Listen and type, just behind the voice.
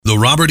The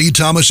Robert E.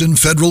 Thomason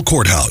Federal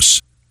Courthouse,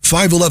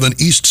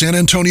 511 East San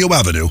Antonio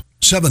Avenue,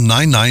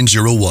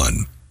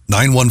 79901,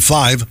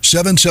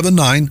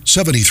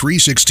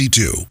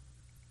 915-779-7362.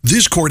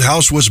 This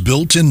courthouse was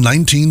built in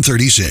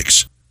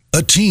 1936.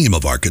 A team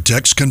of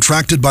architects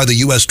contracted by the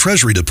U.S.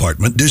 Treasury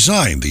Department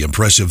designed the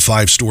impressive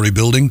 5-story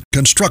building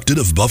constructed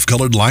of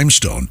buff-colored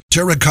limestone,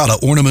 terracotta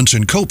ornaments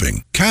and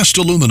coping, cast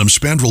aluminum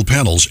spandrel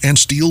panels, and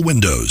steel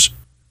windows.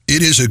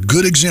 It is a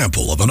good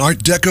example of an Art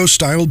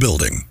Deco-style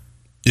building.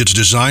 Its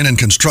design and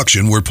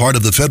construction were part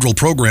of the federal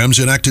programs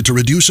enacted to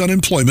reduce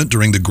unemployment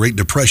during the Great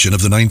Depression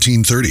of the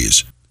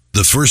 1930s.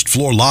 The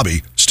first-floor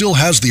lobby still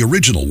has the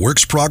original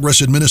Works Progress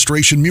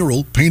Administration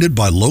mural painted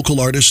by local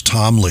artist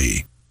Tom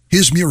Lee.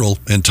 His mural,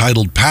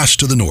 entitled Pass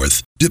to the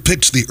North,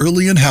 depicts the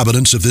early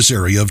inhabitants of this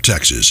area of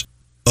Texas.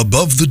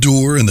 Above the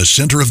door in the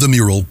center of the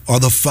mural are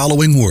the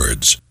following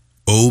words: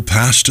 "Oh,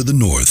 pass to the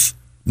north.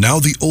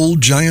 Now the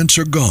old giants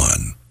are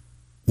gone.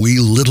 We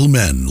little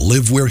men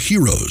live where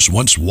heroes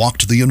once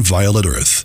walked the inviolate earth."